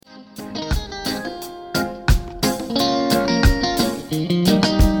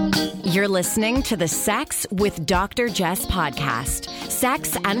You're listening to the Sex with Dr. Jess podcast.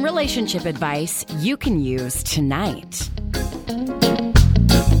 Sex and relationship advice you can use tonight.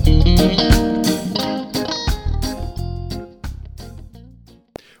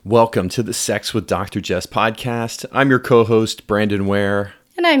 Welcome to the Sex with Dr. Jess podcast. I'm your co-host, Brandon Ware.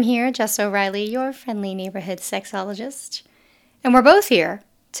 And I'm here, Jess O'Reilly, your friendly neighborhood sexologist. And we're both here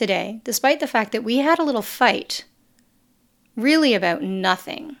today, despite the fact that we had a little fight, really about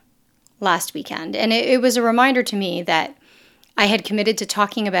nothing, last weekend. And it was a reminder to me that I had committed to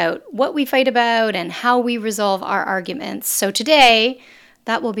talking about what we fight about and how we resolve our arguments. So today,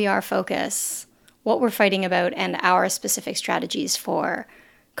 that will be our focus, what we're fighting about and our specific strategies for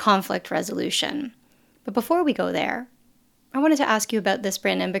conflict resolution. But before we go there, I wanted to ask you about this,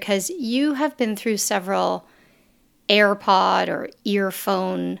 Brandon, because you have been through several AirPod or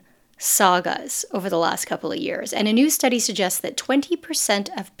earphone sagas over the last couple of years. And a new study suggests that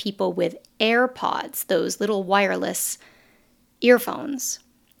 20% of people with AirPods, those little wireless earphones,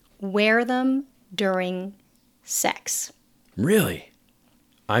 wear them during sex. Really?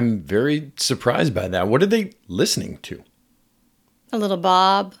 I'm very surprised by that. What are they listening to? A little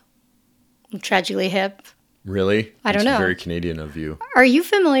Bob, Tragically Hip. Really? I don't know. Very Canadian of you. Are you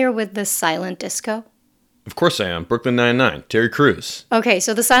familiar with the silent disco? Of course I am. Brooklyn Nine-Nine. Terry Crews. Okay,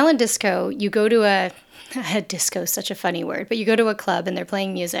 so the silent disco, you go to a disco is such a funny word, but you go to a club and they're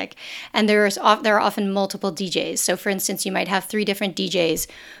playing music, and there are often multiple DJs. So for instance, you might have 3 different DJs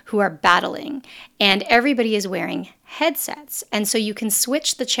who are battling, and everybody is wearing headsets. And so you can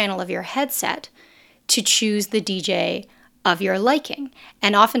switch the channel of your headset to choose the DJ of your liking.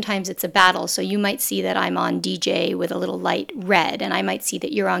 And oftentimes it's a battle. So you might see that I'm on DJ with a little light red, and I might see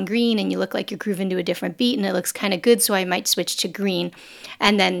that you're on green and you look like you're grooving to a different beat and it looks kind of good. So I might switch to green.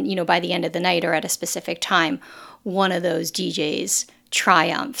 And then, by the end of the night or at a specific time, one of those DJs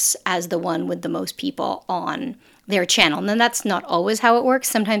triumphs as the one with the most people on their channel. And then that's not always how it works.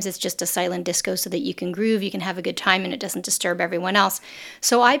 Sometimes it's just a silent disco so that you can groove, you can have a good time, and it doesn't disturb everyone else.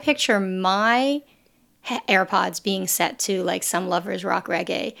 So I picture my AirPods being set to like Some Lovers Rock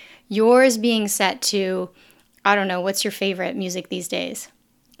Reggae. Yours being set to, I don't know, what's your favorite music these days?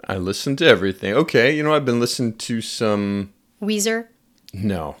 I listen to everything. Okay, I've been listening to some... Weezer?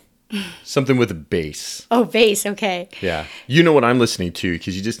 No. Something with a bass. Oh, bass, okay. Yeah. You know what I'm listening to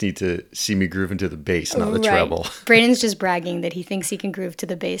because you just need to see me grooving to the bass, not the treble. Brayden's just bragging that he thinks he can groove to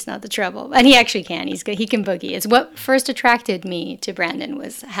the bass, not the treble. And he actually can. He can boogie. It's what first attracted me to Brandon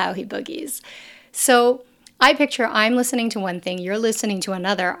was how he boogies. So I picture I'm listening to one thing, you're listening to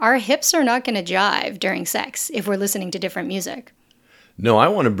another. Our hips are not going to jive during sex if we're listening to different music. No, I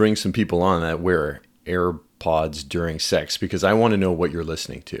want to bring some people on that wear AirPods during sex because I want to know what you're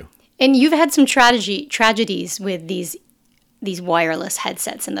listening to. And you've had some tragedies with these wireless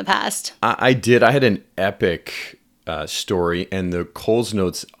headsets in the past. I did. I had an epic story, and the Coles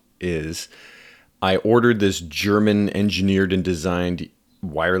Notes is I ordered this German engineered and designed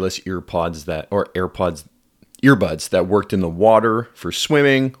wireless earbuds that worked in the water for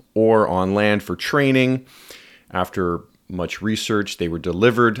swimming or on land for training. After much research, they were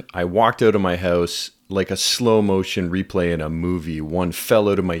delivered. I walked out of my house like a slow motion replay in a movie. One fell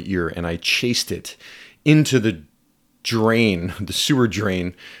out of my ear and I chased it into the drain, the sewer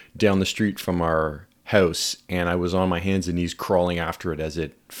drain down the street from our house. And I was on my hands and knees crawling after it as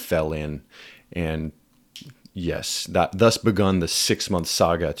it fell in. And yes, that thus begun the 6-month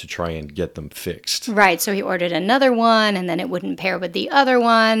saga to try and get them fixed. Right, so he ordered another one, and then it wouldn't pair with the other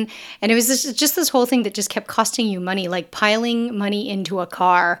one. And it was just this whole thing that just kept costing you money, like piling money into a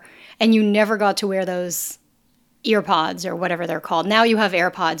car, and you never got to wear those earpods or whatever they're called. Now you have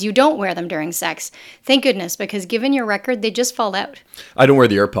AirPods. You don't wear them during sex. Thank goodness, because given your record, they just fall out. I don't wear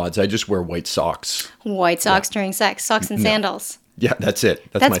the AirPods. I just wear white socks. White socks during sex. Socks and sandals. Yeah, that's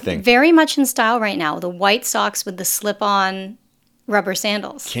it. That's my thing. Very much in style right now. The white socks with the slip-on rubber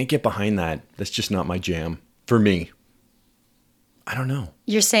sandals. Can't get behind that. That's just not my jam. For me. I don't know.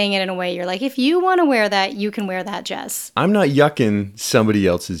 You're saying it in a way you're like, if you want to wear that, you can wear that, Jess. I'm not yucking somebody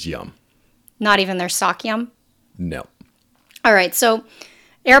else's yum. Not even their sock yum? No. All right, so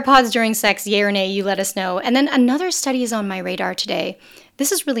AirPods during sex, yay or nay, you let us know. And then another study is on my radar today.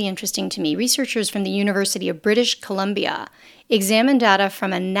 This is really interesting to me. Researchers from the University of British Columbia examined data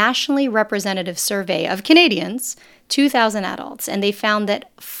from a nationally representative survey of Canadians, 2,000 adults, and they found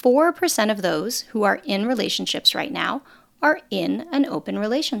that 4% of those who are in relationships right now are in an open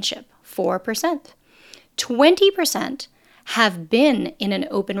relationship. 4%. 20% have been in an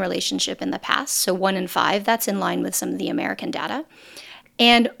open relationship in the past, so 1 in 5. That's in line with some of the American data.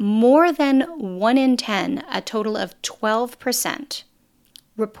 And more than 1 in 10, a total of 12%,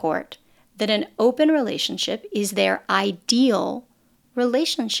 report that an open relationship is their ideal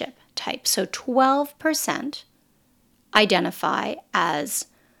relationship type. So 12% identify as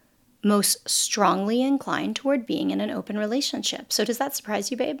most strongly inclined toward being in an open relationship. So does that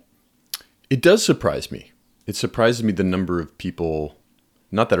surprise you, babe? It does surprise me. It surprises me the number of people,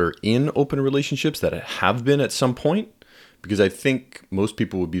 not that are in open relationships, that have been at some point, because I think most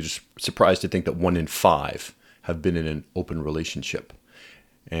people would be just surprised to think that 1 in 5 have been in an open relationship.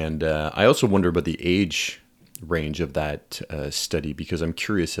 And I also wonder about the age range of that study, because I'm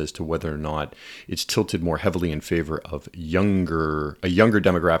curious as to whether or not it's tilted more heavily in favor of a younger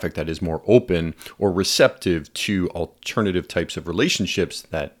demographic that is more open or receptive to alternative types of relationships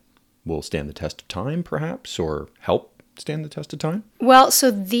that will stand the test of time, perhaps, or help stand the test of time? Well,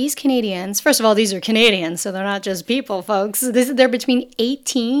 so these Canadians, first of all, these are Canadians, so they're not just people, folks. They're between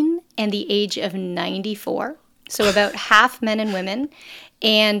 18 and the age of 94. So about half men and women.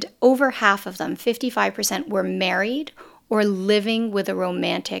 And over half of them, 55%, were married or living with a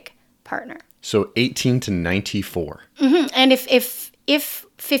romantic partner. So 18 to 94. Mm-hmm. And if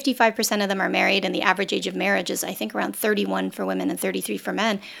 55% of them are married and the average age of marriage is, I think, around 31 for women and 33 for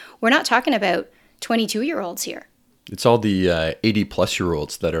men, we're not talking about 22-year-olds here. It's all the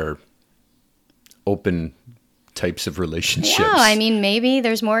 80-plus-year-olds that are open types of relationships. Yeah, I mean, maybe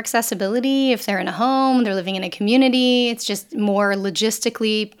there's more accessibility if they're in a home, they're living in a community. It's just more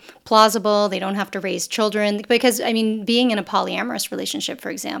logistically plausible. They don't have to raise children. Because, I mean, being in a polyamorous relationship, for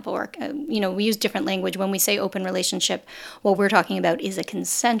example, or, we use different language. When we say open relationship, what we're talking about is a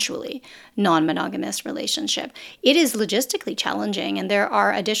consensually non-monogamous relationship. It is logistically challenging, and there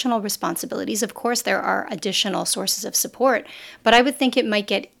are additional responsibilities. Of course, there are additional sources of support, but I would think it might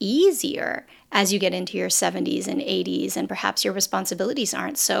get easier as you get into your 70s and 80s, and perhaps your responsibilities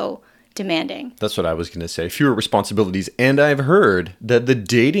aren't so demanding. That's what I was going to say. Fewer responsibilities. And I've heard that the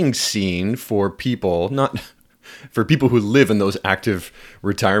dating scene for people, not for people who live in those active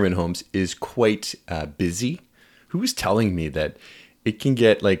retirement homes, is quite busy. Who was telling me that it can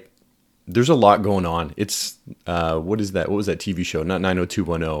get there's a lot going on. It's, what is that? What was that TV show? Not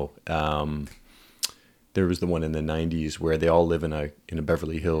 90210. There was the one in the 90s where they all live in a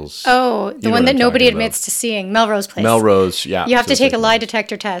Beverly Hills. Oh, the one that nobody admits to seeing, Melrose Place. Melrose, yeah. You have to take a lie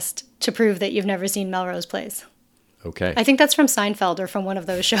detector test to prove that you've never seen Melrose Place. Okay. I think that's from Seinfeld or from one of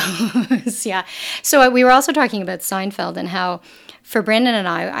those shows. Yeah. So we were also talking about Seinfeld and how for Brandon and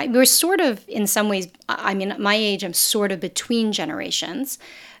I, we're sort of, in some ways, I mean, at my age, I'm sort of between generations.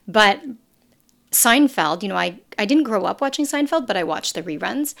 But Seinfeld, I didn't grow up watching Seinfeld, but I watched the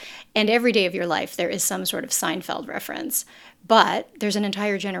reruns. And every day of your life, there is some sort of Seinfeld reference. But there's an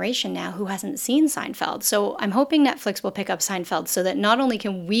entire generation now who hasn't seen Seinfeld. So I'm hoping Netflix will pick up Seinfeld so that not only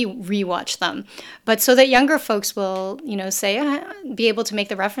can we rewatch them, but so that younger folks will, say, be able to make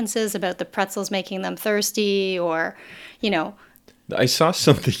the references about the pretzels making them thirsty or, I saw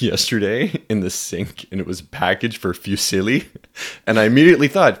something yesterday in the sink, and it was a package for Fusilli. And I immediately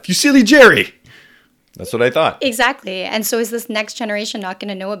thought, Fusilli Jerry! That's what I thought. Exactly. And so is this next generation not going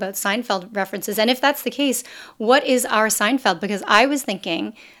to know about Seinfeld references? And if that's the case, what is our Seinfeld? Because I was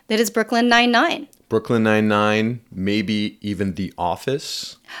thinking that it's Brooklyn Nine-Nine. Brooklyn Nine-Nine, maybe even The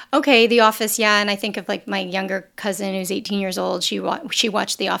Office. Okay, The Office, yeah. And I think of my younger cousin who's 18 years old. She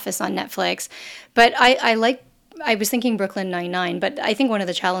watched The Office on Netflix. But I was thinking Brooklyn Nine-Nine, but I think one of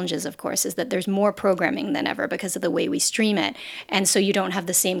the challenges, of course, is that there's more programming than ever because of the way we stream it. And so you don't have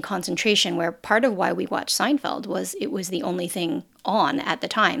the same concentration, where part of why we watched Seinfeld was it was the only thing on at the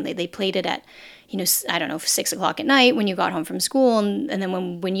time. They played it at, 6 o'clock at night when you got home from school. And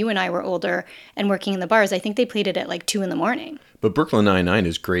then when you and I were older and working in the bars, I think they played it at 2 a.m. But Brooklyn Nine-Nine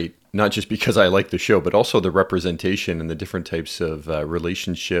is great, not just because I like the show, but also the representation and the different types of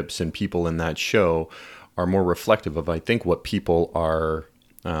relationships and people in that show are more reflective of, I think, what people are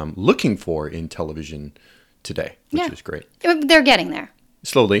looking for in television today, which is great. They're getting there.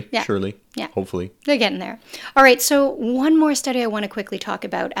 Slowly, surely, hopefully. They're getting there. All right, so one more study I want to quickly talk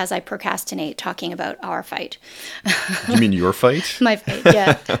about as I procrastinate talking about our fight. You mean your fight? My fight,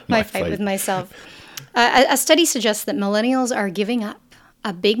 yeah. My fight with myself. A study suggests that millennials are giving up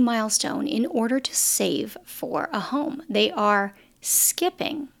a big milestone in order to save for a home. They are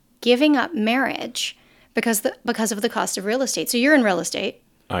giving up marriage because of the cost of real estate. So you're in real estate.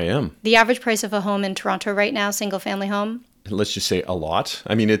 I am. The average price of a home in Toronto right now, single family home? Let's just say a lot.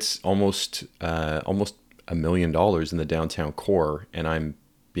 I mean, it's almost $1 million in the downtown core, and I'm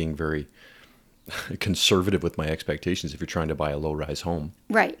being very conservative with my expectations if you're trying to buy a low-rise home.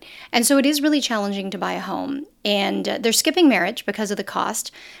 Right. And so it is really challenging to buy a home. And they're skipping marriage because of the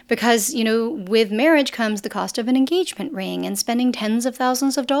cost. Because, with marriage comes the cost of an engagement ring and spending tens of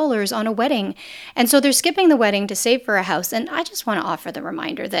thousands of dollars on a wedding. And so they're skipping the wedding to save for a house. And I just want to offer the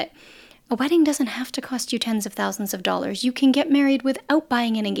reminder that a wedding doesn't have to cost you tens of thousands of dollars. You can get married without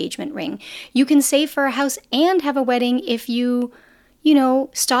buying an engagement ring. You can save for a house and have a wedding if you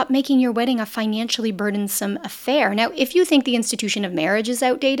stop making your wedding a financially burdensome affair. Now, if you think the institution of marriage is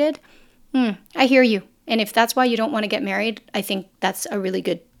outdated, I hear you. And if that's why you don't want to get married, I think that's a really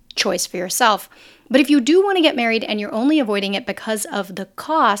good choice for yourself. But if you do want to get married and you're only avoiding it because of the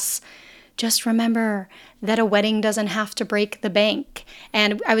costs, just remember that a wedding doesn't have to break the bank.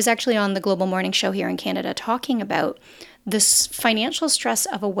 And I was actually on the Global Morning Show here in Canada talking about this financial stress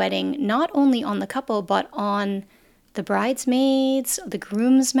of a wedding, not only on the couple, but on the bridesmaids, the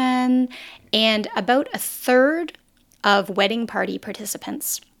groomsmen, and about a third of wedding party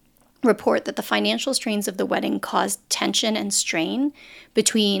participants report that the financial strains of the wedding caused tension and strain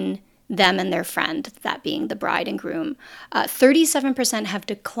between them and their friend, that being the bride and groom. 37% have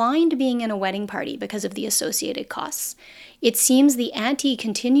declined being in a wedding party because of the associated costs. It seems the ante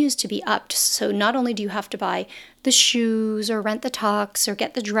continues to be upped, so not only do you have to buy the shoes or rent the tux or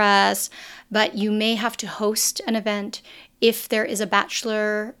get the dress, but you may have to host an event. If there is a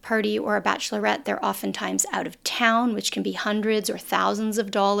bachelor party or a bachelorette, they're oftentimes out of town, which can be hundreds or thousands of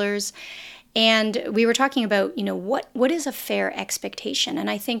dollars. And we were talking about, what is a fair expectation? And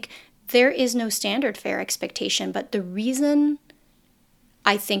I think there is no standard fair expectation, but the reason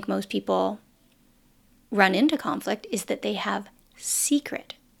I think most people run into conflict is that they have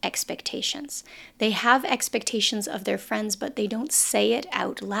secret expectations. They have expectations of their friends, but they don't say it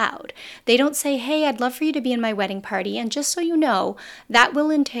out loud. They don't say, hey, I'd love for you to be in my wedding party. And just so you know, that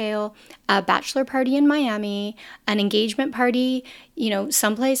will entail a bachelor party in Miami, an engagement party,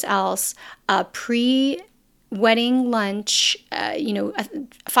 someplace else, a pre-wedding lunch,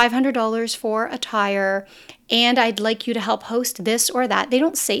 $500 for attire, and I'd like you to help host this or that. They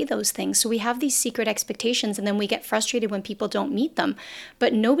don't say those things. So we have these secret expectations, and then we get frustrated when people don't meet them.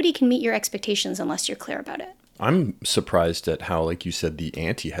 But nobody can meet your expectations unless you're clear about it. I'm surprised at how, like you said, the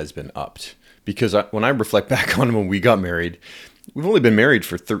ante has been upped. Because when I reflect back on when we got married, we've only been married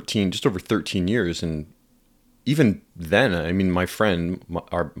for just over 13 years. And even then, my friend,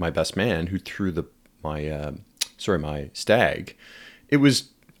 my best man, who threw my stag, it was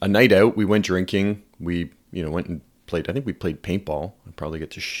a night out. We went drinking. We went and played. I think we played paintball. I probably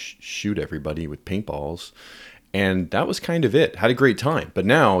get to shoot everybody with paintballs, and that was kind of it. Had a great time. But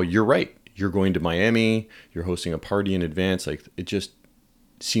now you're right. You're going to Miami. You're hosting a party in advance. Like, it just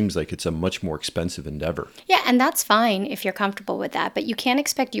seems like it's a much more expensive endeavor. Yeah, and that's fine if you're comfortable with that, but you can't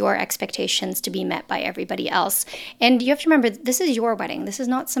expect your expectations to be met by everybody else. And you have to remember, this is your wedding. This is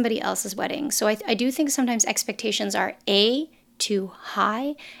not somebody else's wedding. So I do think sometimes expectations are A, too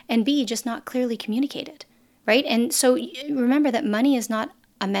high, and B, just not clearly communicated, right? And so remember that money is not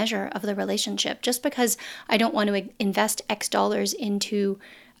a measure of the relationship. Just because I don't want to invest X dollars into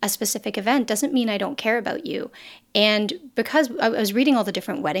a specific event doesn't mean I don't care about you. And because I was reading all the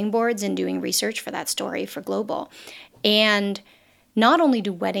different wedding boards and doing research for that story for Global, and not only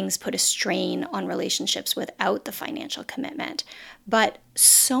do weddings put a strain on relationships without the financial commitment, but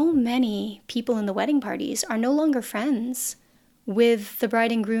so many people in the wedding parties are no longer friends with the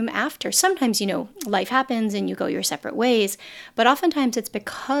bride and groom after. Sometimes, life happens and you go your separate ways, but oftentimes it's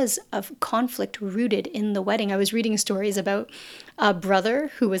because of conflict rooted in the wedding. I was reading stories about a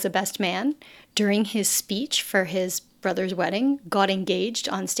brother who was a best man during his speech for his brother's wedding, got engaged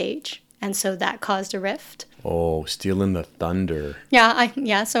on stage. And so that caused a rift. Oh, stealing the thunder.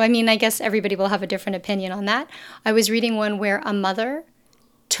 Yeah. So, I guess everybody will have a different opinion on that. I was reading one where a mother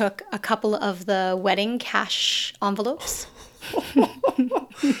took a couple of the wedding cash envelopes.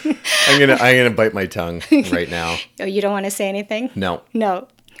 I'm gonna bite my tongue right now. Oh, you don't want to say anything? No.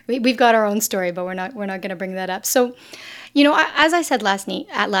 We've got our own story, but we're not going to bring that up. So, as I said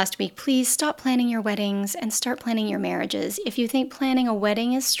last week, please stop planning your weddings and start planning your marriages. If you think planning a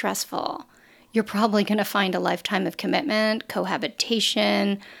wedding is stressful, you're probably going to find a lifetime of commitment,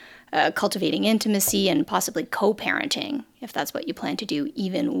 cohabitation, cultivating intimacy, and possibly co-parenting, if that's what you plan to do,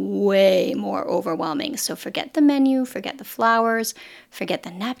 even way more overwhelming. So forget the menu, forget the flowers, forget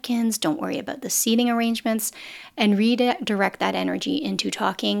the napkins, don't worry about the seating arrangements, and redirect that energy into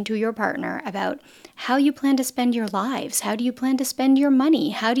talking to your partner about how you plan to spend your lives. How do you plan to spend your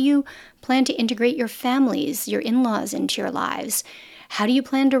money? How do you plan to integrate your families, your in-laws into your lives? How do you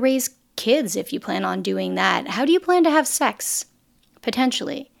plan to raise kids if you plan on doing that? How do you plan to have sex,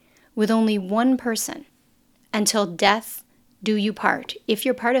 potentially, with only one person until death do you part, if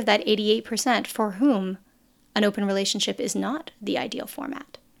you're part of that 88% for whom an open relationship is not the ideal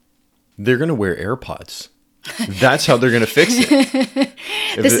format? They're going to wear AirPods. That's how they're going to fix it.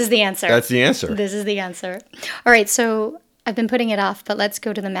 This is the answer. That's the answer. This is the answer. All right, so I've been putting it off, but let's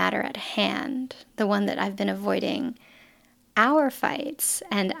go to the matter at hand, the one that I've been avoiding. Our fights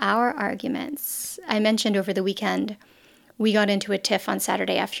and our arguments. I mentioned over the weekend, we got into a tiff on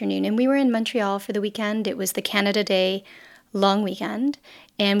Saturday afternoon, and we were in Montreal for the weekend. It was the Canada Day long weekend,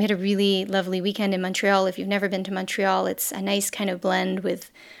 and we had a really lovely weekend in Montreal. If you've never been to Montreal, it's a nice kind of blend with,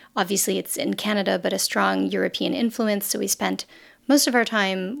 obviously it's in Canada, but a strong European influence. So we spent most of our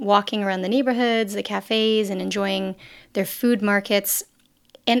time walking around the neighborhoods, the cafes, and enjoying their food markets.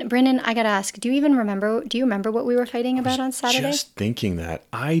 And Brendan, I gotta ask, do you remember what we were fighting about on Saturday? Just thinking that.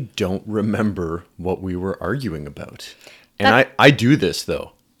 I don't remember what we were arguing about. And I do this,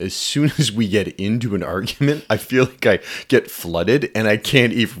 though. As soon as we get into an argument, I feel like I get flooded and I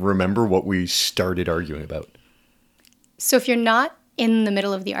can't even remember what we started arguing about. So if you're not in the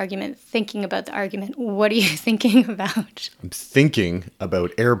middle of the argument thinking about the argument, what are you thinking about? I'm thinking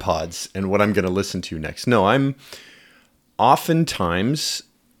about AirPods and what I'm going to listen to next. No, I'm oftentimes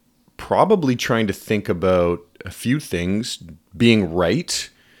probably trying to think about a few things, being right,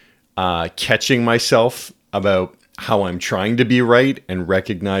 catching myself about how I'm trying to be right and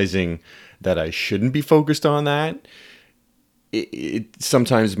recognizing that I shouldn't be focused on that.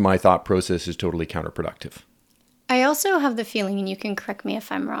 Sometimes my thought process is totally counterproductive. I also have the feeling, and you can correct me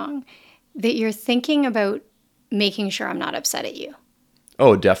if I'm wrong, that you're thinking about making sure I'm not upset at you.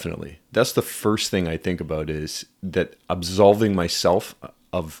 Oh, definitely. That's the first thing I think about, is that absolving myself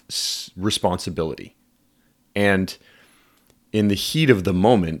of responsibility. And in the heat of the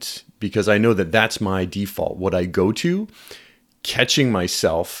moment, because I know that that's my default, what I go to, catching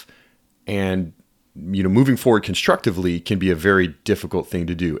myself and moving forward constructively can be a very difficult thing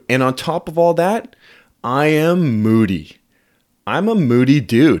to do. And on top of all that, I am moody. I'm a moody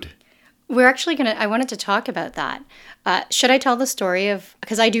dude. We're actually I wanted to talk about that. Should I tell the story of,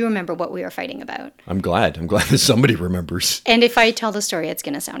 because I do remember what we were fighting about. I'm glad that somebody remembers. And if I tell the story, it's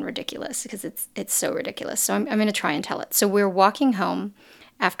going to sound ridiculous because it's so ridiculous. So I'm going to try and tell it. So we're walking home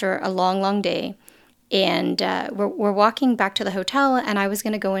after a long, long day, and we're walking back to the hotel, and I was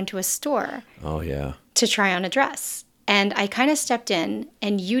going to go into a store. Oh, yeah. To try on a dress. And I kind of stepped in,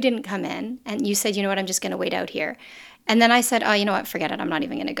 and you didn't come in, and you said, you know what, I'm just going to wait out here. And then I said, oh, you know what, forget it, I'm not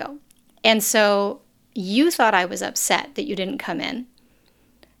even going to go. And so you thought I was upset that you didn't come in.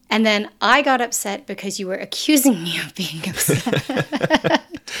 And then I got upset because you were accusing me of being upset.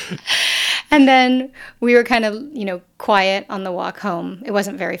 And then we were kind of, quiet on the walk home. It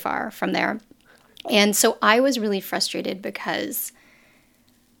wasn't very far from there. And so I was really frustrated because,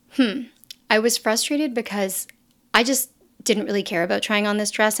 I just didn't really care about trying on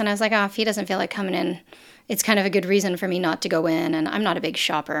this dress. And I was like, if he doesn't feel like coming in, it's kind of a good reason for me not to go in. And I'm not a big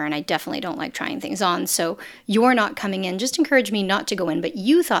shopper, and I definitely don't like trying things on. So you're not coming in just encouraged me not to go in. But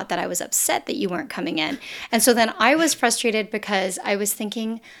you thought that I was upset that you weren't coming in. And so then I was frustrated because I was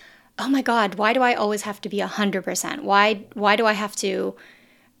thinking, oh my God, why do I always have to be 100%? Why do I have to,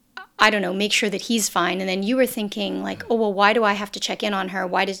 I don't know, make sure that he's fine? And then you were thinking like, oh, well, why do I have to check in on her?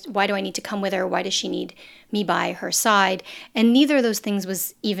 Why do I need to come with her? Why does she need me by her side? And neither of those things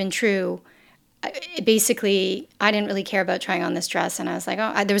was even true. Basically, I didn't really care about trying on this dress. And I was like,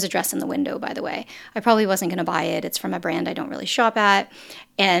 there was a dress in the window, by the way. I probably wasn't going to buy it. It's from a brand I don't really shop at.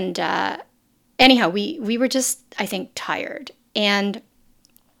 And anyhow, we were just, I think, tired. And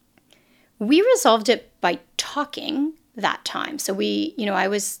we resolved it by talking that time. So I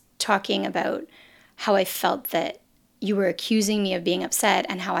was talking about how I felt that you were accusing me of being upset,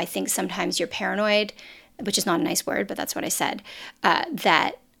 and how I think sometimes you're paranoid, which is not a nice word, but that's what I said,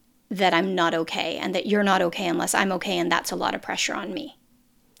 that I'm not okay, and that you're not okay unless I'm okay, and that's a lot of pressure on me.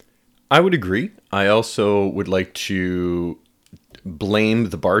 I would agree. I also would like to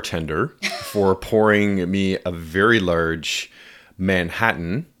blame the bartender for pouring me a very large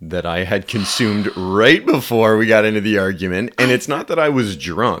Manhattan that I had consumed right before we got into the argument. And it's not that I was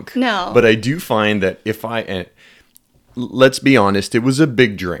drunk. No. But I do find that let's be honest, it was a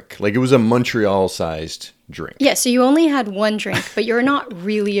big drink. Like, it was a Montreal-sized drink. Yeah, so you only had one drink, but you're not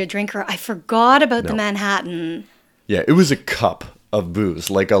really a drinker. I forgot about the Manhattan. Yeah, it was a cup of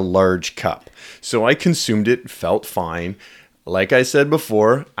booze, like a large cup. So I consumed it, felt fine. Like I said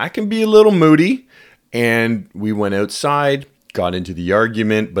before, I can be a little moody. And we went outside, got into the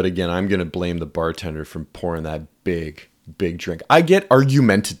argument. But again, I'm going to blame the bartender for pouring that big drink. I get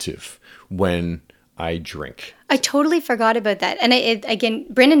argumentative when I drink. I totally forgot about that. And again,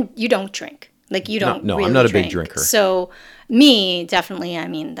 Brendan, you don't drink. Like you don't. No, really I'm not a drink. big drinker. So me, definitely. I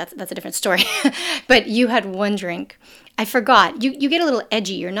mean, that's a different story. But you had one drink. I forgot. You get a little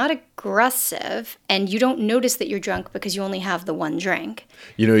edgy. You're not aggressive, and you don't notice that you're drunk because you only have the one drink.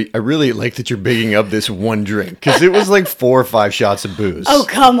 You know, I really like that you're bigging up this one drink because it was like 4 or 5 shots of booze. Oh,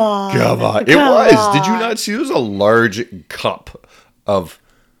 come on. Come on. It was. Did you not see? It was a large cup of...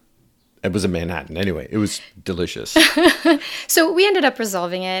 It was a Manhattan. Anyway, it was delicious. So we ended up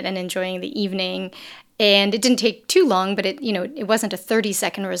resolving it and enjoying the evening. And it didn't take too long, but it wasn't a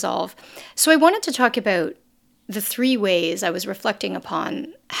 30-second resolve. So I wanted to talk about the 3 ways I was reflecting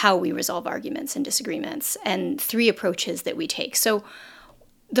upon how we resolve arguments and disagreements and 3 approaches that we take. So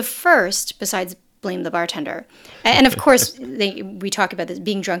the first, besides blame the bartender, and of course we talk about this,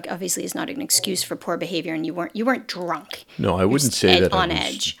 being drunk obviously is not an excuse for poor behavior, and you weren't drunk. No, I wouldn't say that on I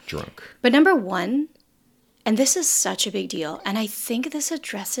was edge. drunk. But number 1, and this is such a big deal, and I think this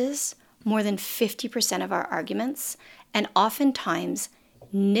addresses more than 50% of our arguments and oftentimes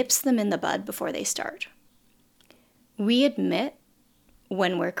nips them in the bud before they start. We admit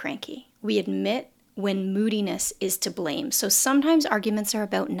when we're cranky. We admit when moodiness is to blame. So sometimes arguments are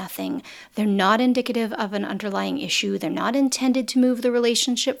about nothing. They're not indicative of an underlying issue. They're not intended to move the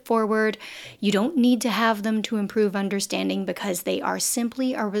relationship forward. You don't need to have them to improve understanding because they are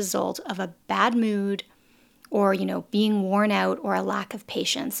simply a result of a bad mood or, being worn out or a lack of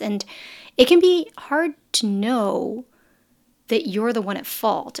patience. And it can be hard to know that you're the one at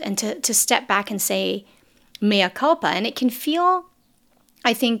fault and to step back and say, mea culpa. And it can feel,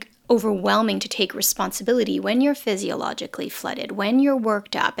 I think, overwhelming to take responsibility when you're physiologically flooded, when you're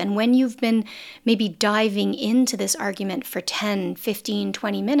worked up, and when you've been maybe diving into this argument for 10, 15,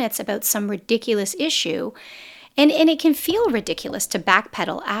 20 minutes about some ridiculous issue. And it can feel ridiculous to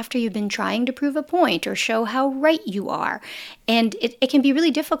backpedal after you've been trying to prove a point or show how right you are. And it can be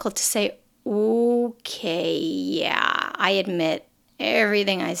really difficult to say, okay, yeah, I admit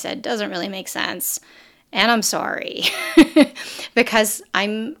everything I said doesn't really make sense. And I'm sorry because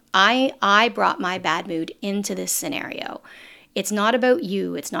I brought my bad mood into this scenario. It's not about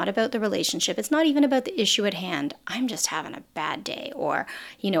you. It's not about the relationship. It's not even about the issue at hand. I'm just having a bad day, or,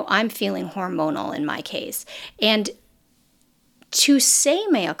 I'm feeling hormonal in my case. And to say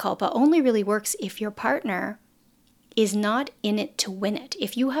mea culpa only really works if your partner is not in it to win it.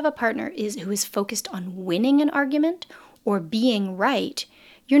 If you have a partner who is focused on winning an argument or being right,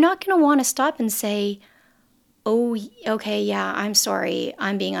 you're not going to want to stop and say, oh, okay, yeah, I'm sorry,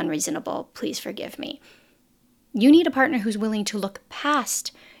 I'm being unreasonable, please forgive me. You need a partner who's willing to look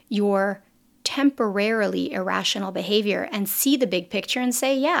past your temporarily irrational behavior and see the big picture and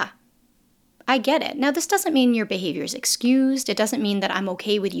say, yeah, I get it. Now, this doesn't mean your behavior is excused. It doesn't mean that I'm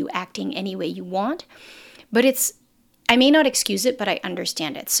okay with you acting any way you want, but I may not excuse it, but I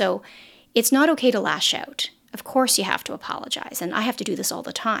understand it. So it's not okay to lash out. Of course you have to apologize, and I have to do this all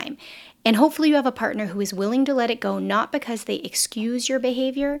the time. And hopefully you have a partner who is willing to let it go, not because they excuse your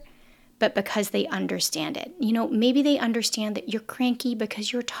behavior, but because they understand it. Maybe they understand that you're cranky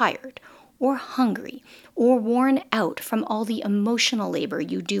because you're tired or hungry or worn out from all the emotional labor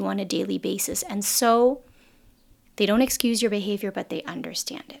you do on a daily basis. And so they don't excuse your behavior, but they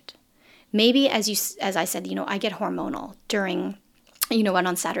understand it. Maybe, as I said, I get hormonal during, and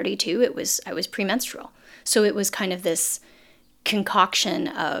on Saturday too, I was premenstrual. So it was kind of this concoction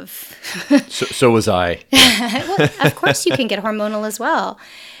of... so was I. Well, of course you can get hormonal as well.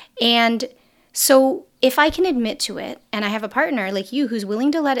 And so if I can admit to it, and I have a partner like you who's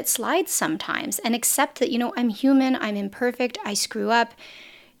willing to let it slide sometimes and accept that, I'm human, I'm imperfect, I screw up,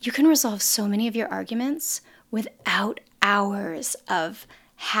 you can resolve so many of your arguments without hours of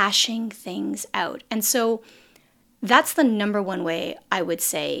hashing things out. And so that's the number one way I would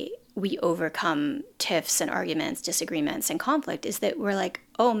say we overcome tiffs and arguments, disagreements, and conflict, is that we're like,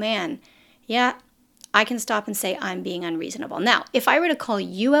 oh man, yeah, I can stop and say I'm being unreasonable. Now, if I were to call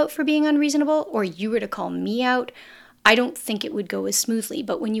you out for being unreasonable, or you were to call me out, I don't think it would go as smoothly.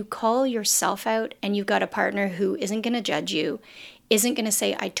 But when you call yourself out and you've got a partner who isn't going to judge you, isn't going to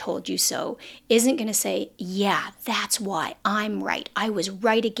say, I told you so, isn't going to say, yeah, that's why I'm right. I was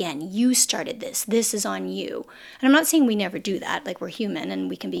right again. You started this. This is on you. And I'm not saying we never do that. Like, we're human and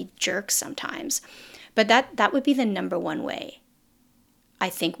we can be jerks sometimes. But that would be the number one way I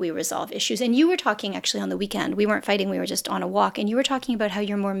think we resolve issues. And you were talking actually on the weekend. We weren't fighting. We were just on a walk. And you were talking about how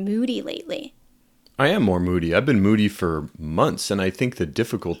you're more moody lately. I am more moody. I've been moody for months. And I think the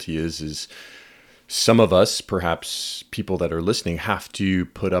difficulty is Some of us, perhaps people that are listening, have to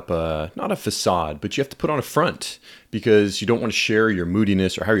put up not a facade, but you have to put on a front because you don't want to share your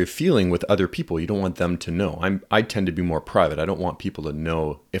moodiness or how you're feeling with other people. You don't want them to know. I tend to be more private. I don't want people to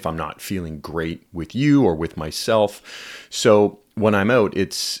know if I'm not feeling great with you or with myself. So when I'm out,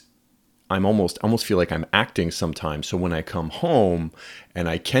 I almost feel like I'm acting sometimes. So when I come home and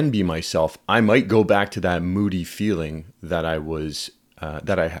I can be myself, I might go back to that moody feeling that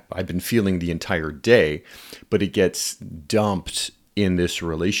I've been feeling the entire day, but it gets dumped in this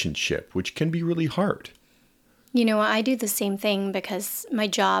relationship, which can be really hard. You know, I do the same thing because my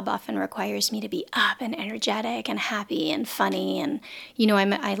job often requires me to be up and energetic and happy and funny. And, you know,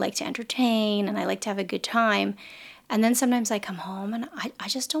 I like to entertain and I like to have a good time. And then sometimes I come home and I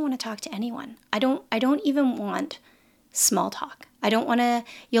just don't want to talk to anyone. I don't even want small talk. I don't want to,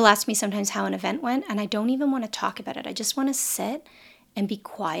 you'll ask me sometimes how an event went, and I don't even want to talk about it. I just want to sit and be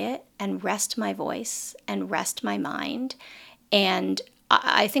quiet and rest my voice and rest my mind. And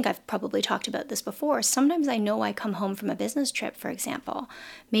I think I've probably talked about this before. Sometimes I know I come home from a business trip, for example.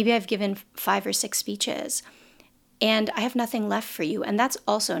 Maybe I've given 5 or 6 speeches and I have nothing left for you. And that's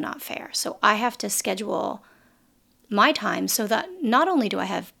also not fair. So I have to schedule my time so that not only do I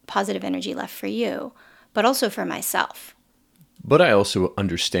have positive energy left for you, but also for myself. But I also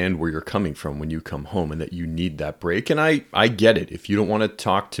understand where you're coming from when you come home and that you need that break. And I get it. If you don't want to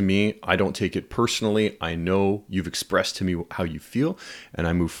talk to me, I don't take it personally. I know you've expressed to me how you feel and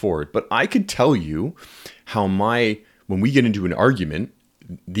I move forward. But I could tell you how when we get into an argument,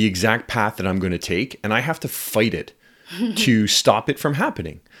 the exact path that I'm going to take, and I have to fight it to stop it from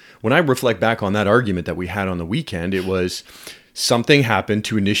happening. When I reflect back on that argument that we had on the weekend, it was something happened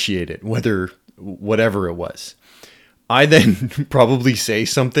to initiate it, whatever it was. I then probably say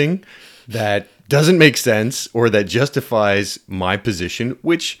something that doesn't make sense or that justifies my position,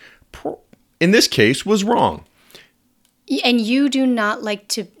 which in this case was wrong. And you do not like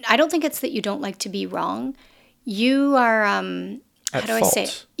to, I don't think it's that you don't like to be wrong. You are, how do I say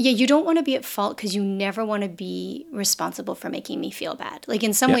it? Yeah, you don't want to be at fault because you never want to be responsible for making me feel bad. Like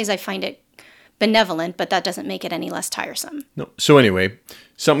in some ways I find it benevolent, but that doesn't make it any less tiresome. No. So anyway,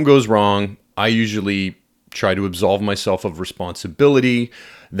 something goes wrong. I usually try to absolve myself of responsibility.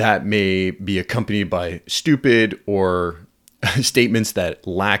 That may be accompanied by stupid or statements that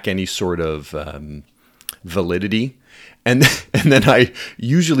lack any sort of validity. And then I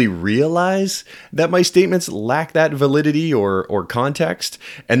usually realize that my statements lack that validity or context.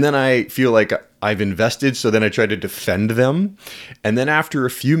 And then I feel like I've invested, so then I try to defend them. And then after a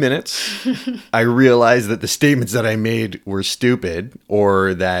few minutes, I realize that the statements that I made were stupid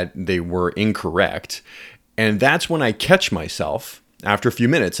or that they were incorrect. And that's when I catch myself after a few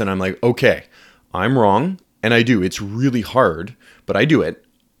minutes and I'm like, okay, I'm wrong. And I do. It's really hard, but I do it.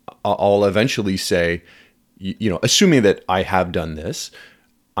 I'll eventually say, assuming that I have done this,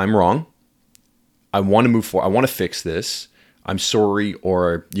 I'm wrong. I want to move forward. I want to fix this. I'm sorry,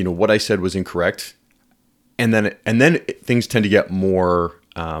 or what I said was incorrect. And then things tend to get more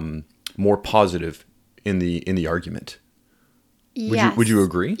positive in the argument. Yes. Would you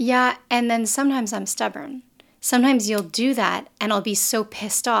agree? Yeah, and then sometimes I'm stubborn. Sometimes you'll do that, and I'll be so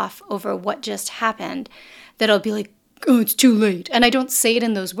pissed off over what just happened that I'll be like, "Oh, it's too late." And I don't say it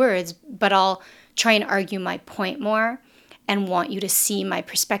in those words, but I'll try and argue my point more and want you to see my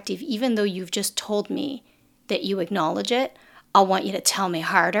perspective, even though you've just told me that you acknowledge it. I'll want you to tell me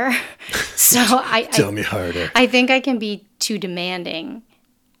harder. So tell me harder. I think I can be too demanding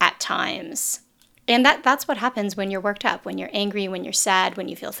at times. And that's what happens when you're worked up, when you're angry, when you're sad, when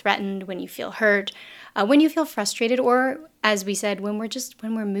you feel threatened, when you feel hurt, when you feel frustrated, or as we said, when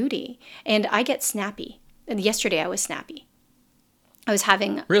we're moody. And I get snappy. And yesterday I was snappy. I was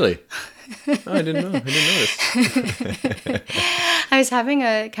having... Really? Oh, I didn't know. I didn't notice. I was having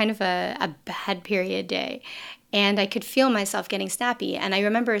a kind of a bad period day. And I could feel myself getting snappy. And I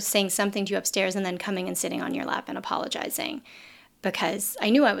remember saying something to you upstairs and then coming and sitting on your lap and apologizing because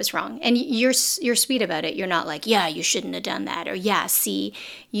I knew I was wrong. And you're sweet about it. You're not like, yeah, you shouldn't have done that. Or yeah, see,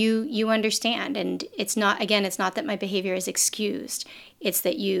 you understand. And it's not that my behavior is excused. It's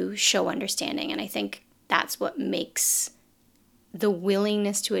that you show understanding. And I think that's what makes the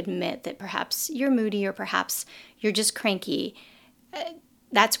willingness to admit that perhaps you're moody or perhaps you're just cranky.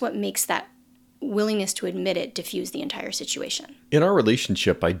 That's what makes that willingness to admit it diffuse the entire situation. In our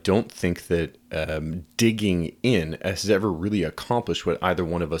relationship, I don't think that digging in has ever really accomplished what either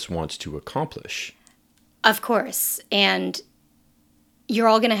one of us wants to accomplish. Of course. And you're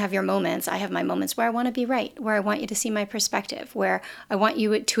all going to have your moments. I have my moments where I want to be right, where I want you to see my perspective, where I want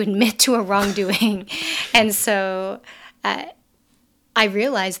you to admit to a wrongdoing. And so I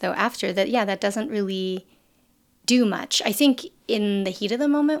realized, though, after that, yeah, that doesn't really do much. I think in the heat of the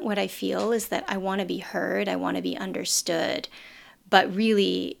moment, what I feel is that I want to be heard, I want to be understood. But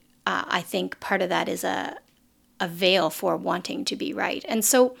really, I think part of that is a veil for wanting to be right. And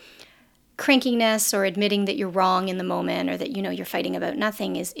so crankiness or admitting that you're wrong in the moment or that, you're fighting about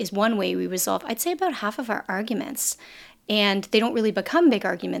nothing is one way we resolve, I'd say, about half of our arguments. And they don't really become big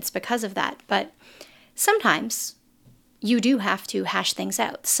arguments because of that. But sometimes you do have to hash things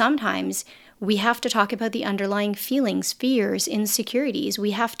out. Sometimes we have to talk about the underlying feelings, fears, insecurities.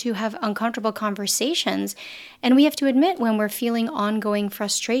 We have to have uncomfortable conversations. And we have to admit when we're feeling ongoing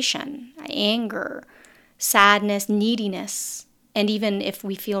frustration, anger, sadness, neediness, and even if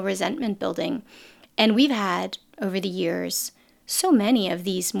we feel resentment building. And we've had, over the years, so many of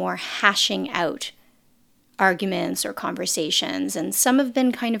these more hashing out arguments or conversations, and some have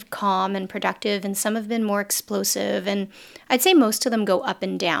been kind of calm and productive, and some have been more explosive, and I'd say most of them go up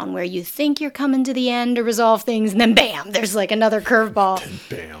and down, where you think you're coming to the end to resolve things, and then bam, there's like another curveball. And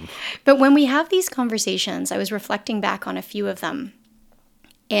bam. But when we have these conversations, I was reflecting back on a few of them,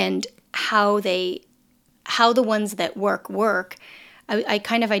 and how the ones that work, I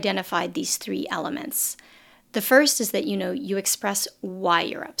kind of identified these three elements. The first is that, you express why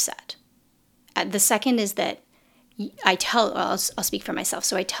you're upset. The second is that I'll speak for myself.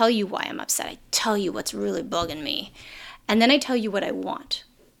 So I tell you why I'm upset. I tell you what's really bugging me. And then I tell you what I want,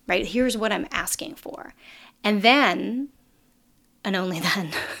 right? Here's what I'm asking for. And then, and only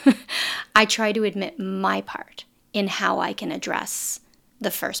then, I try to admit my part in how I can address the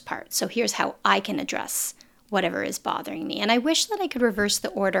first part. So here's how I can address whatever is bothering me. And I wish that I could reverse the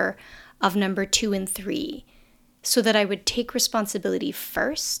order of number 2 and 3 so that I would take responsibility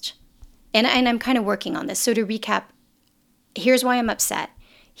first. And I'm kind of working on this. So to recap, here's why I'm upset.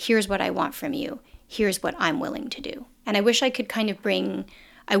 Here's what I want from you. Here's what I'm willing to do. And I wish I could kind of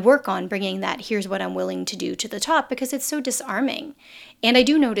I work on bringing that here's what I'm willing to do to the top, because it's so disarming. And I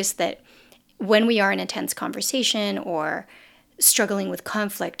do notice that when we are in a tense conversation or struggling with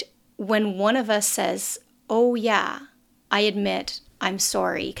conflict, when one of us says, oh yeah, I admit I'm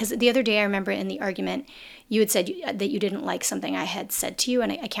sorry. Because the other day I remember in the argument, you had said that you didn't like something I had said to you, and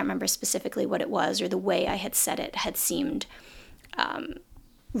I can't remember specifically what it was, or the way I had said it had seemed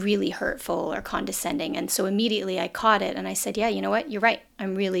really hurtful or condescending. And so immediately I caught it and I said, yeah, you know what? You're right.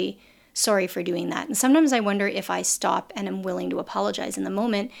 I'm really sorry for doing that. And sometimes I wonder if I stop and am willing to apologize in the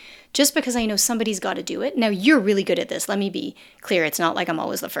moment just because I know somebody's got to do it. Now, you're really good at this. Let me be clear. It's not like I'm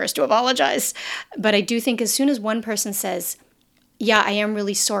always the first to apologize. But I do think as soon as one person says, yeah, I am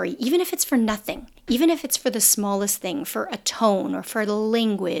really sorry, even if it's for nothing, even if it's for the smallest thing, for a tone or for the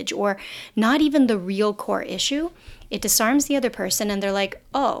language or not even the real core issue, it disarms the other person and they're like,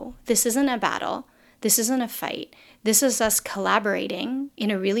 oh, this isn't a battle. This isn't a fight. This is us collaborating in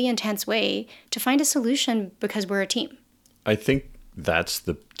a really intense way to find a solution because we're a team. I think that's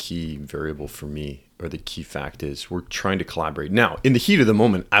the key variable for me, or the key fact is we're trying to collaborate. Now, in the heat of the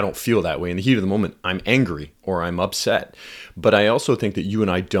moment, I don't feel that way. In the heat of the moment, I'm angry or I'm upset. But I also think that you and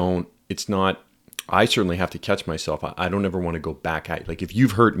I I certainly have to catch myself. I don't ever want to go back at you. Like if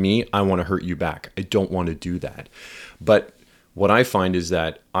you've hurt me, I want to hurt you back. I don't want to do that. But what I find is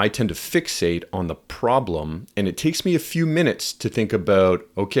that I tend to fixate on the problem, and it takes me a few minutes to think about,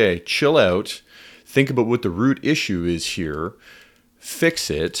 okay, chill out, think about what the root issue is here, fix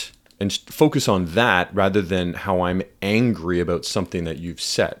it, and focus on that rather than how I'm angry about something that you've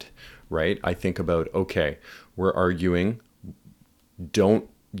said, right? I think about, okay, we're arguing. Don't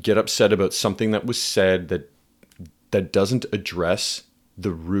get upset about something that was said that doesn't address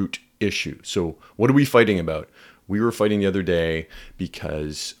the root issue. So what are we fighting about? We were fighting the other day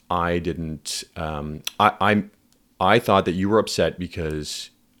because I didn't, I thought that you were upset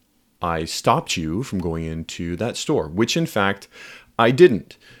because I stopped you from going into that store, which in fact I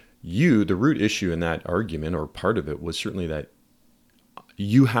didn't. The root issue in that argument, or part of it, was certainly that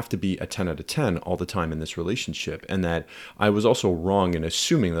you have to be a 10 out of 10 all the time in this relationship. And that I was also wrong in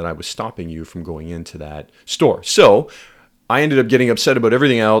assuming that I was stopping you from going into that store. So I ended up getting upset about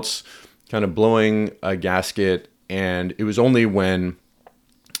everything else, kind of blowing a gasket. And it was only when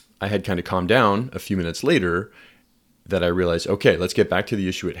I had kind of calmed down a few minutes later that I realized, okay, let's get back to the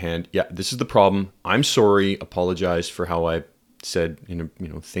issue at hand. Yeah, this is the problem. I'm sorry. Apologize for how I said,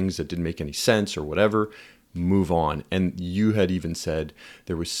 things that didn't make any sense or whatever. Move on. And you had even said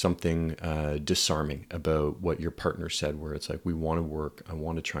there was something disarming about what your partner said, where it's like, we want to work. I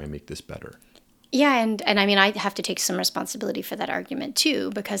want to try and make this better. Yeah, and I mean, I have to take some responsibility for that argument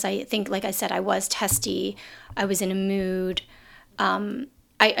too, because I think, like I said, I was testy. I was in a mood.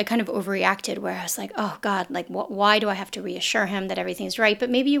 I kind of overreacted where I was like, oh God, like why do I have to reassure him that everything's right? But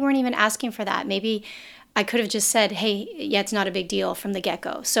maybe you weren't even asking for that. Maybe I could have just said, hey, yeah, it's not a big deal from the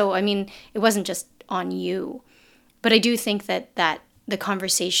get-go. So, I mean, it wasn't just on you. But I do think that the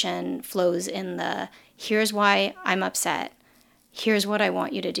conversation flows in the, here's why I'm upset, here's what I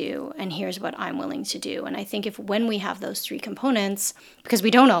want you to do, and here's what I'm willing to do. And I think when we have those three components, because we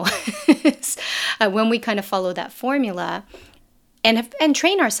don't always, when we kind of follow that formula and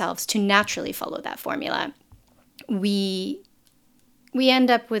train ourselves to naturally follow that formula, we end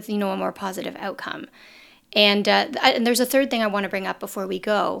up with, a more positive outcome. And there's a third thing I want to bring up before we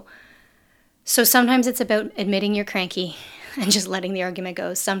go. So sometimes it's about admitting you're cranky and just letting the argument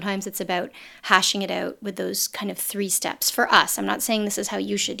go. Sometimes it's about hashing it out with those kind of 3 steps. For us, I'm not saying this is how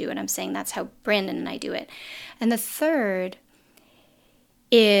you should do it. I'm saying that's how Brandon and I do it. And the third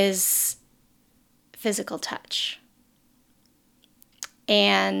is physical touch.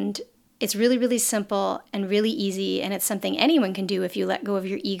 And it's really, really simple and really easy, and it's something anyone can do if you let go of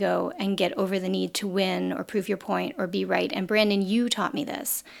your ego and get over the need to win or prove your point or be right. And Brandon, you taught me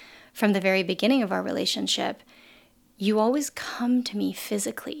this from the very beginning of our relationship. You always come to me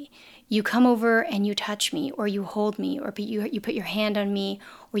physically. You come over and you touch me, or you hold me, or you put your hand on me,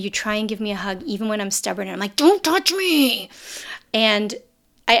 or you try and give me a hug even when I'm stubborn and I'm like, don't touch me. And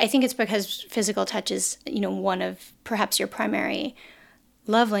I think it's because physical touch is, one of perhaps your primary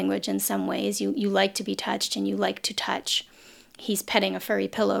love language in some ways. You like to be touched and you like to touch. He's petting a furry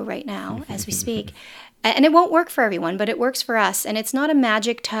pillow right now as we speak. And it won't work for everyone, but it works for us. And it's not a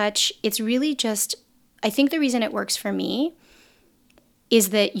magic touch. It's really just, I think the reason it works for me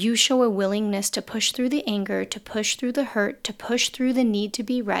is that you show a willingness to push through the anger, to push through the hurt, to push through the need to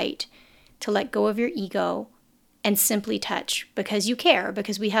be right, to let go of your ego and simply touch because you care,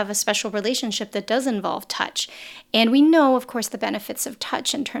 because we have a special relationship that does involve touch. And we know, of course, the benefits of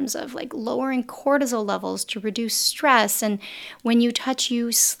touch in terms of like lowering cortisol levels to reduce stress. And when you touch,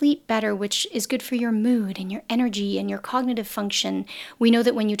 you sleep better, which is good for your mood and your energy and your cognitive function. We know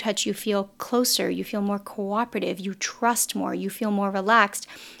that when you touch, you feel closer, you feel more cooperative, you trust more, you feel more relaxed.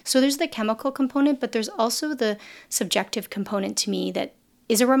 So there's the chemical component, but there's also the subjective component to me that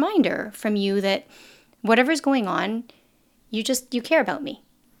is a reminder from you that whatever's going on, you care about me.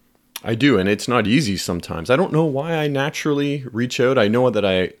 I do, and it's not easy sometimes. I don't know why I naturally reach out. I know that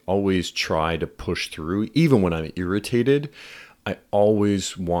I always try to push through. Even when I'm irritated, I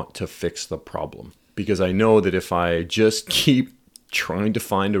always want to fix the problem. Because I know that if I just keep trying to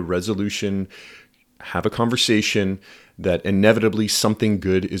find a resolution, have a conversation, that inevitably something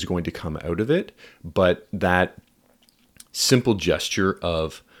good is going to come out of it. But that simple gesture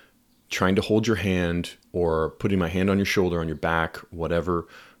of trying to hold your hand or putting my hand on your shoulder, on your back, whatever,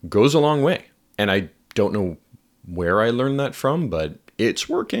 goes a long way. And I don't know where I learned that from, but it's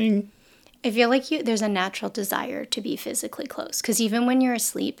working. I feel like there's a natural desire to be physically close. Because even when you're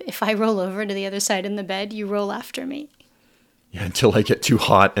asleep, if I roll over to the other side in the bed, you roll after me. Yeah, until I get too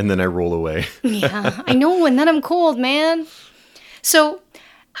hot and then I roll away. Yeah, I know, and then I'm cold, man. So,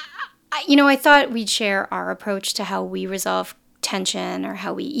 I thought we'd share our approach to how we resolve tension or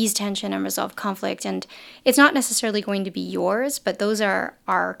how we ease tension and resolve conflict. And it's not necessarily going to be yours, but those are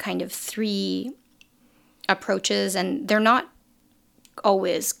our kind of 3 approaches, and they're not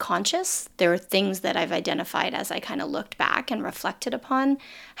always conscious. There are things that I've identified as I kind of looked back and reflected upon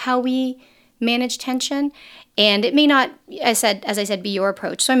how we manage tension. And it may not, as I said, be your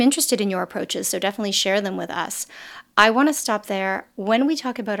approach. So I'm interested in your approaches, so definitely share them with us. I want to stop there. When we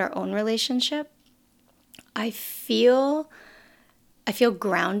talk about our own relationship, I feel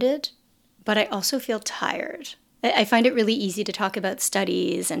grounded, but I also feel tired. I find it really easy to talk about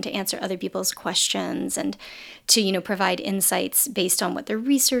studies and to answer other people's questions and to, provide insights based on what the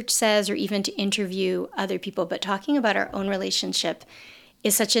research says or even to interview other people. But talking about our own relationship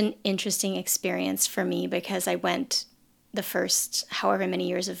is such an interesting experience for me because I went the first however many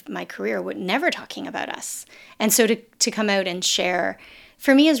years of my career never talking about us. And so to come out and share,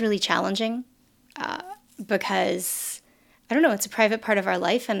 for me, is really challenging because I don't know, it's a private part of our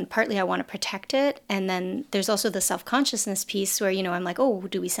life, and partly I want to protect it. And then there's also the self-consciousness piece where, I'm like, oh,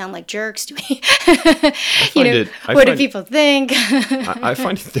 do we sound like jerks? Do we, what do people think? I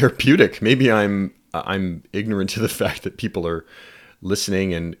find it therapeutic. Maybe I'm ignorant to the fact that people are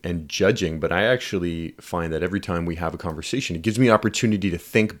listening and judging, but I actually find that every time we have a conversation, it gives me opportunity to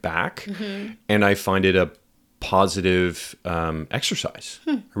think back, and I find it a positive exercise.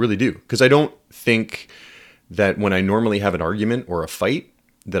 I really do. Because I don't think that when I normally have an argument or a fight,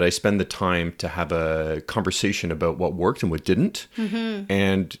 that I spend the time to have a conversation about what worked and what didn't.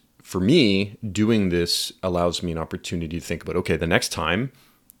 And for me, doing this allows me an opportunity to think about, okay, the next time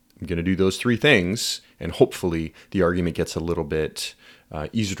I'm going to do those 3 things, and hopefully the argument gets a little bit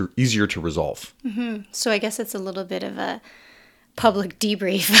easier to resolve. So I guess it's a little bit of a public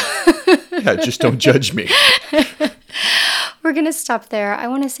debrief. Yeah, just don't judge me. We're going to stop there. I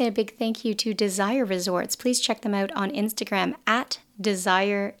want to say a big thank you to Desire Resorts. Please check them out on Instagram at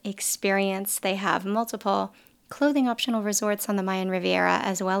Desire Experience. They have multiple clothing optional resorts on the Mayan Riviera,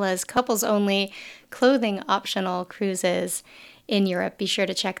 as well as couples only clothing optional cruises in Europe. Be sure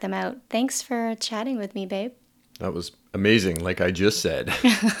to check them out. Thanks for chatting with me, babe. That was amazing, like I just said.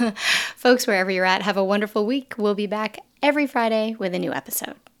 Folks, wherever you're at, have a wonderful week. We'll be back every Friday with a new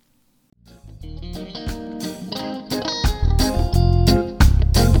episode.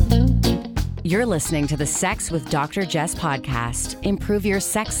 You're listening to the Sex with Dr. Jess podcast. Improve your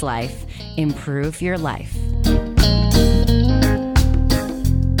sex life. Improve your life.